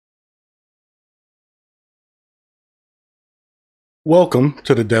Welcome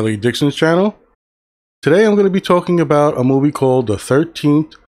to the Deadly Dixons channel. Today I'm going to be talking about a movie called The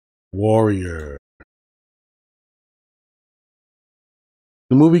 13th Warrior.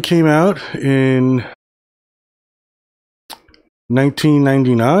 The movie came out in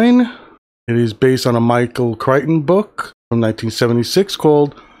 1999. It is based on a Michael Crichton book from 1976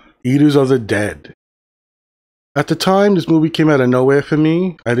 called Eaters of the Dead. At the time, this movie came out of nowhere for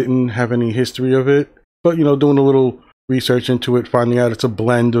me. I didn't have any history of it, but doing a little research into it, finding out it's a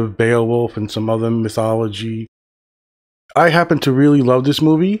blend of Beowulf and some other mythology. I happen to really love this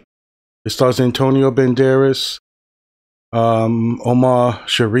movie. It stars Antonio Banderas, Omar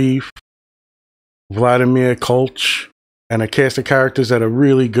Sharif, Vladimir Kolch, and a cast of characters that are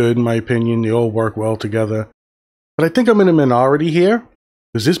really good in my opinion. They all work well together. But I think I'm in a minority here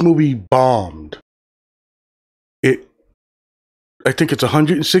because this movie bombed. I think it's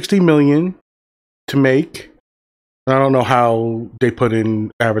 160 million to make. I don't know how they put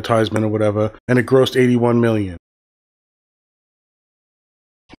in advertisement or whatever, and it grossed 81 million.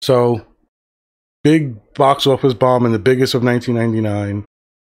 So, big box office bomb and the biggest of 1999.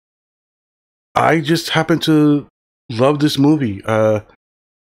 I just happen to love this movie. I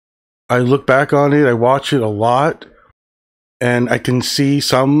look back on it, I watch it a lot, and I can see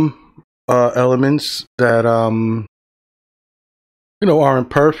some elements that aren't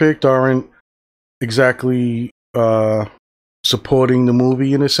perfect, aren't exactly supporting the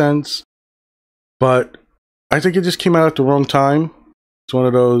movie in a sense, but I think it just came out at the wrong time. It's one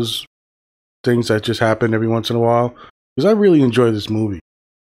of those things that just happen every once in a while, because I really enjoy this movie.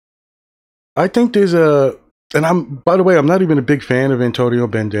 I think there's by the way, I'm not even a big fan of Antonio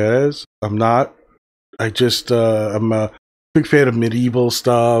Banderas. I'm not. I'm a big fan of medieval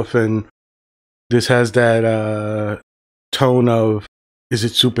stuff, and this has that tone of, is it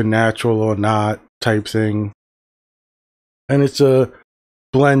supernatural or not type thing. And it's a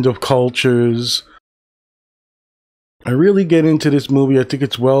blend of cultures. I really get into this movie. I think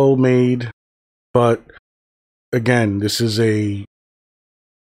it's well made. But again, this is a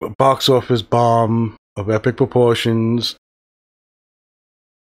box office bomb of epic proportions.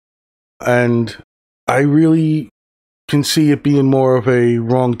 And I really can see it being more of a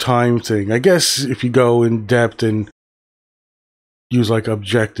wrong time thing. I guess if you go in depth and use like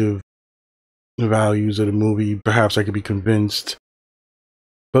objective values of the movie, perhaps I could be convinced.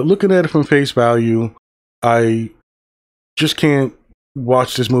 But looking at it from face value, I just can't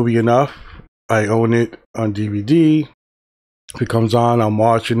watch this movie enough. I own it on DVD. If it comes on, I'm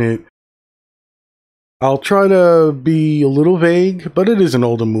watching it. I'll try to be a little vague, but it is an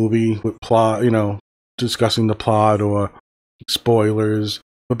older movie with plot, discussing the plot or spoilers.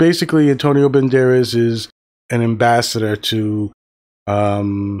 But basically, Antonio Banderas is an ambassador to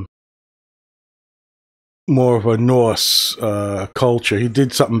more of a Norse culture. He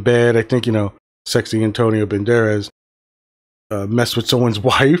did something bad. I think, sexy Antonio Banderas messed with someone's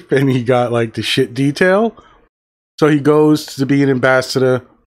wife and he got like the shit detail. So he goes to be an ambassador,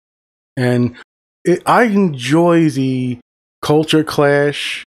 and I enjoy the culture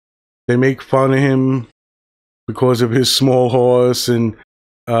clash. They make fun of him because of his small horse, and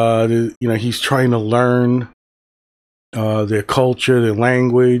he's trying to learn their culture, their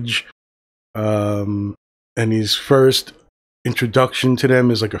language. And his first introduction to them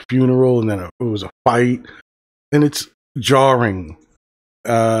is like a funeral, and then it was a fight, and it's jarring.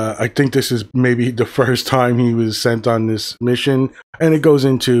 I think this is maybe the first time he was sent on this mission, and it goes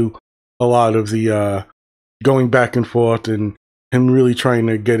into a lot of the going back and forth and him really trying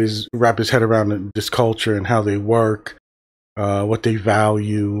to wrap his head around this culture and how they work, what they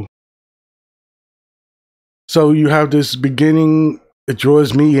value. So you have this beginning, it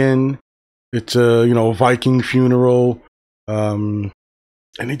draws me in. It's a Viking funeral, and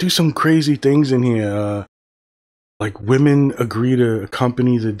they do some crazy things in here. Like women agree to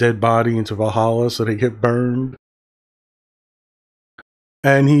accompany the dead body into Valhalla so they get burned,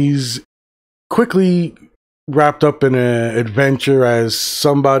 and he's quickly wrapped up in an adventure as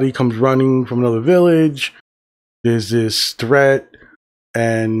somebody comes running from another village. There's this threat,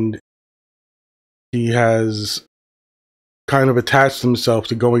 and he has kind of attached himself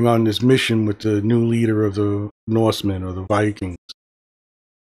to going on this mission with the new leader of the Norsemen or the Vikings.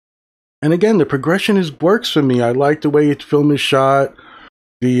 And again, the progression works for me. I like the way the film is shot,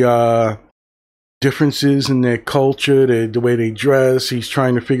 the differences in their culture, the way they dress. He's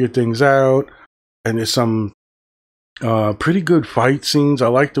trying to figure things out, and there's some pretty good fight scenes. I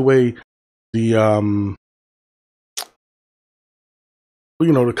like the way the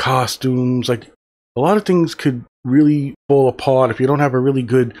the costumes, like a lot of things could really fall apart if you don't have a really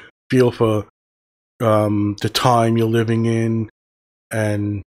good feel for the time you're living in,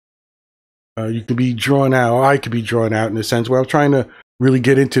 and you can be drawn out, or I could be drawn out in a sense where I'm trying to really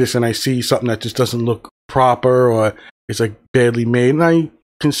get into this and I see something that just doesn't look proper or it's like badly made. And I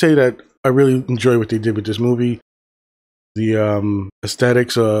can say that I really enjoy what they did with this movie. The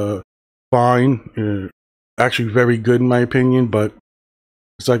aesthetics are fine, actually very good in my opinion, but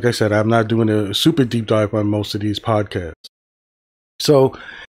it's like I said, I'm not doing a super deep dive on most of these podcasts. So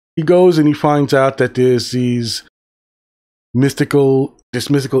he goes and he finds out that there's this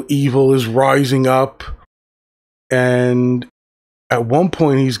mystical evil is rising up, and at one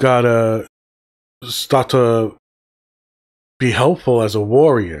point he's got to start to be helpful as a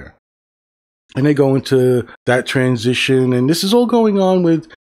warrior. And they go into that transition, and this is all going on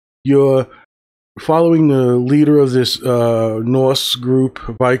with you're following the leader of this Norse group,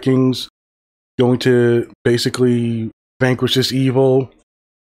 Vikings, going to basically vanquish this evil.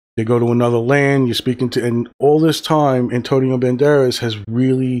 They go to another land, you're speaking to, and all this time, Antonio Banderas has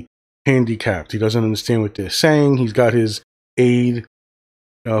really handicapped. He doesn't understand what they're saying. He's got his aide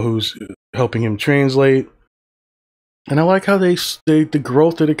who's helping him translate. And I like how the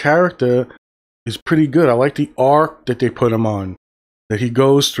growth of the character is pretty good. I like the arc that they put him on, that he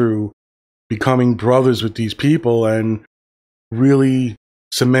goes through becoming brothers with these people and really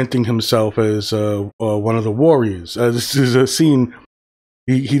cementing himself as one of the warriors. This is a scene.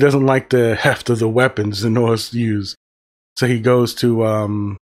 He doesn't like the heft of the weapons the Norse use, so he goes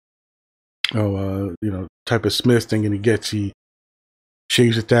to type of smith thing, and he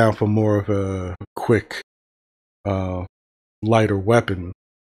shaves it down for more of a quick, lighter weapon.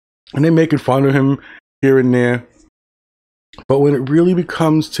 And they're making fun of him here and there, but when it really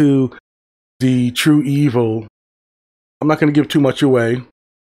becomes to the true evil, I'm not going to give too much away,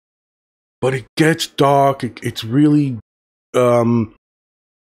 but it gets dark. It's really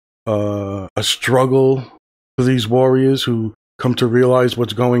a struggle for these warriors who come to realize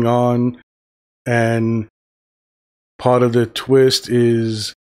what's going on. And part of the twist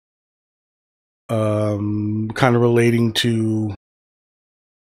is kind of relating to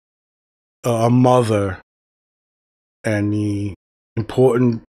a mother and the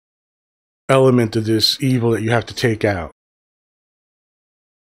important element of this evil that you have to take out.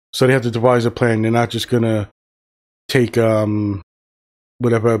 So they have to devise a plan. They're not just going to take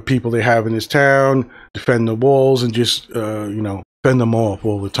whatever people they have in this town, defend the walls, and just, fend them off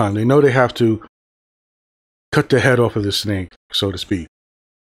all the time. They know they have to cut the head off of the snake, so to speak.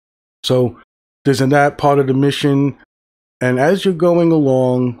 So there's that part of the mission. And as you're going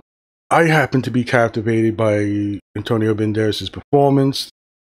along, I happen to be captivated by Antonio Banderas' performance,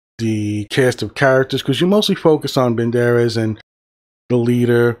 the cast of characters, because you mostly focus on Banderas and the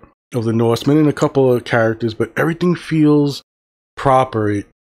leader of the Norsemen and a couple of characters, but everything feels proper. It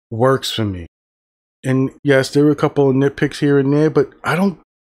works for me. And yes, there were a couple of nitpicks here and there, but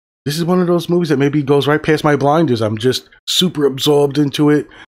this is one of those movies that maybe goes right past my blinders. I'm just super absorbed into it.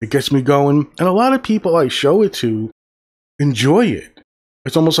 It gets me going. And a lot of people I show it to enjoy it.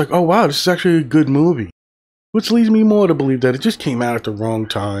 It's almost like, oh wow, this is actually a good movie. Which leads me more to believe that it just came out at the wrong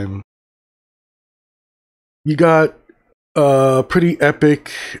time. You got a pretty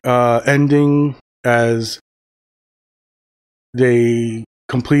epic ending as they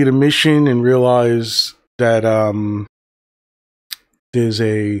complete a mission and realize that there's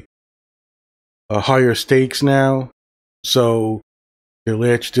a higher stakes now. So they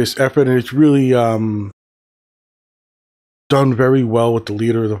latch this effort, and it's really done very well with the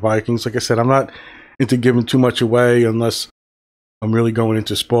leader of the Vikings. Like I said, I'm not into giving too much away unless I'm really going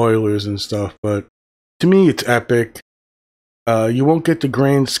into spoilers and stuff, but to me it's epic. You won't get the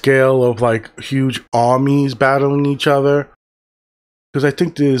grand scale of like huge armies battling each other, because I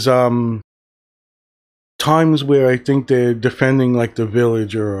think there's times where I think they're defending like the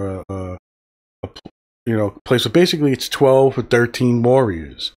village or a place. So basically it's 12 or 13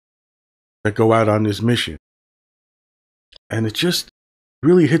 warriors that go out on this mission, and it just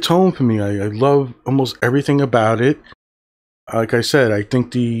really hits home for me. I love almost everything about it. Like I said, I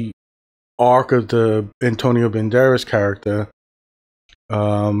think the arc of the Antonio Banderas character,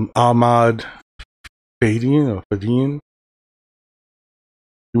 Ahmad Fadian,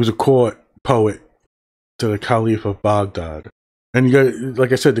 he was a court poet to the Caliph of Baghdad. And you got,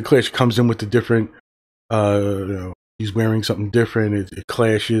 like I said, the clash comes in with the different, he's wearing something different. It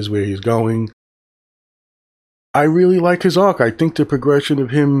clashes where he's going. I really like his arc. I think the progression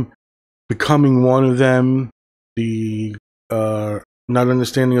of him becoming one of them, the not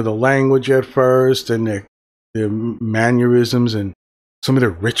understanding of the language at first, and their mannerisms and some of the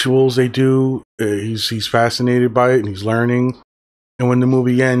rituals they do, he's fascinated by it and he's learning. And when the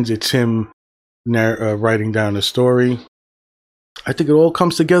movie ends, it's him writing down the story. I think it all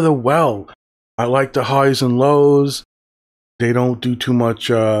comes together well. I like the highs and lows. They don't do too much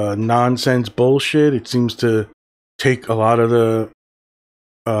nonsense bullshit. It seems to take a lot of the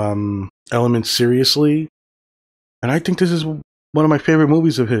elements seriously. And I think this is one of my favorite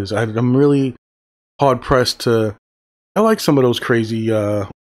movies of his. I'm really hard pressed to. I like some of those crazy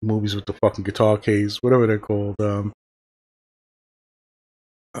movies with the fucking guitar case, whatever they're called.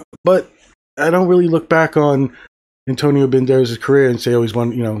 But I don't really look back on Antonio Banderas' career and say, oh, he's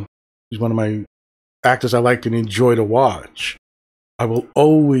one of my actors I like and enjoy to watch. I will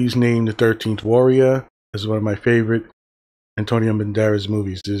always name The 13th Warrior as one of my favorite Antonio Banderas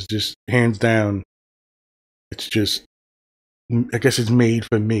movies. It's just hands down. It's just, I guess it's made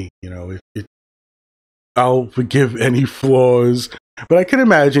for me. I'll forgive any flaws, but I can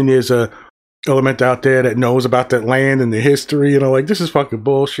imagine there's a element out there that knows about that land and the history. Like, this is fucking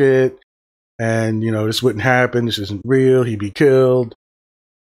bullshit, and this wouldn't happen. This isn't real. He'd be killed.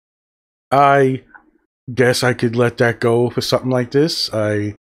 I guess I could let that go for something like this.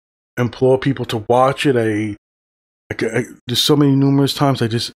 I implore people to watch it. There's so many numerous times I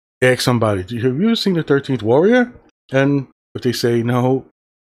just ask somebody, have you ever seen The 13th Warrior? And if they say no,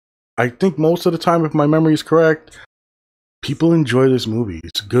 I think most of the time, if my memory is correct, people enjoy this movie.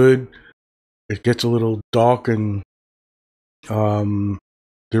 It's good. It gets a little dark, and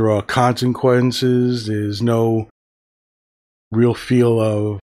there are consequences. There's no real feel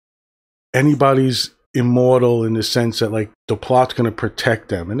of anybody's immortal in the sense that, like, the plot's going to protect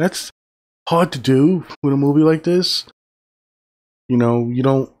them. And that's hard to do with a movie like this. I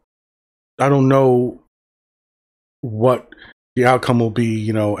don't know what the outcome will be,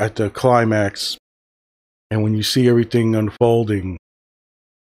 at the climax. And when you see everything unfolding,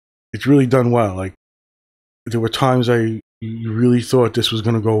 it's really done well. Like, there were times you really thought this was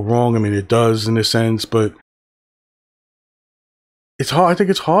going to go wrong. I mean, it does in a sense, but it's hard. I think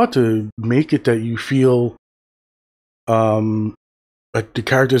it's hard to make it that you feel like the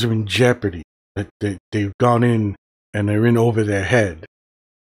characters are in jeopardy, that they've gone in and they're in over their head.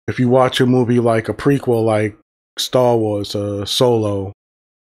 If you watch a movie like a prequel, like Star Wars, Solo,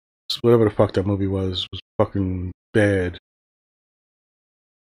 whatever the fuck that movie was fucking bad.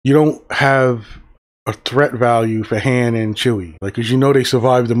 You don't have a threat value for Han and Chewie, like, because they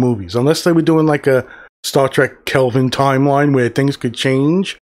survived the movies, unless they were doing like a Star Trek Kelvin timeline where things could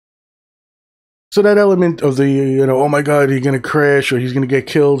change. So that element of the, oh my god, he's gonna crash or he's gonna get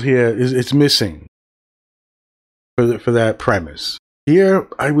killed here it's missing for that premise. Here,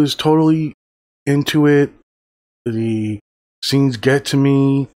 I was totally into it. The scenes get to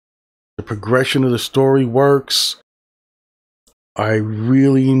me. The progression of the story works. I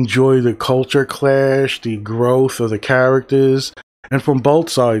really enjoy the culture clash, the growth of the characters, and from both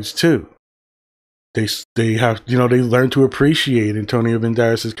sides too. They have, they learn to appreciate Antonio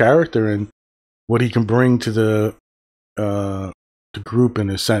Banderas' character and what he can bring to the group in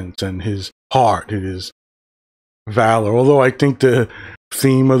a sense, and his heart and his valor. Although I think the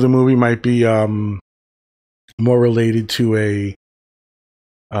theme of the movie might be more related to a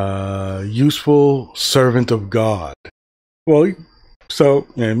useful servant of God. Well, so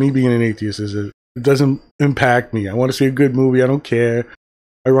yeah, me being an atheist it doesn't impact me. I want to see a good movie. I don't care.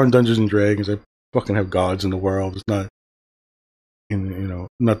 I run Dungeons and Dragons. I fucking have gods in the world. It's not,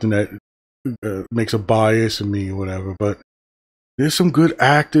 nothing that makes a bias in me or whatever. But there's some good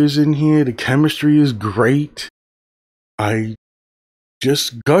actors in here. The chemistry is great. I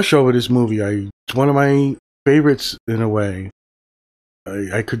just gush over this movie. It's one of my favorites in a way.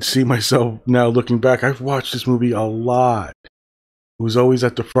 I could see myself now looking back. I've watched this movie a lot. It was always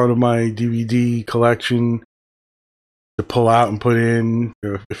at the front of my DVD collection to pull out and put in.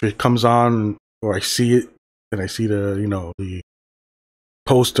 If it comes on or I see it and I see the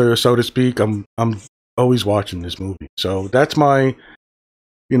poster, so to speak, I'm always watching this movie. So that's my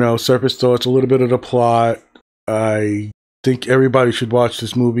surface thoughts, a little bit of the plot. I think everybody should watch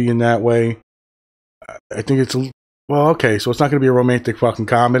this movie in that way. I think it's okay, so it's not going to be a romantic fucking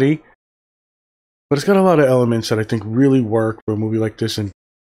comedy, but it's got a lot of elements that I think really work for a movie like this. And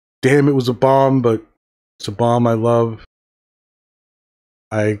damn, it was a bomb, but it's a bomb I love.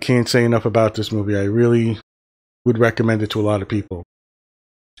 I can't say enough about this movie. I really would recommend it to a lot of people.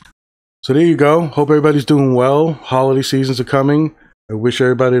 So there you go. Hope everybody's doing well. Holiday seasons are coming. I wish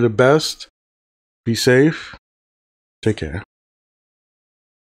everybody the best. Be safe. Take care.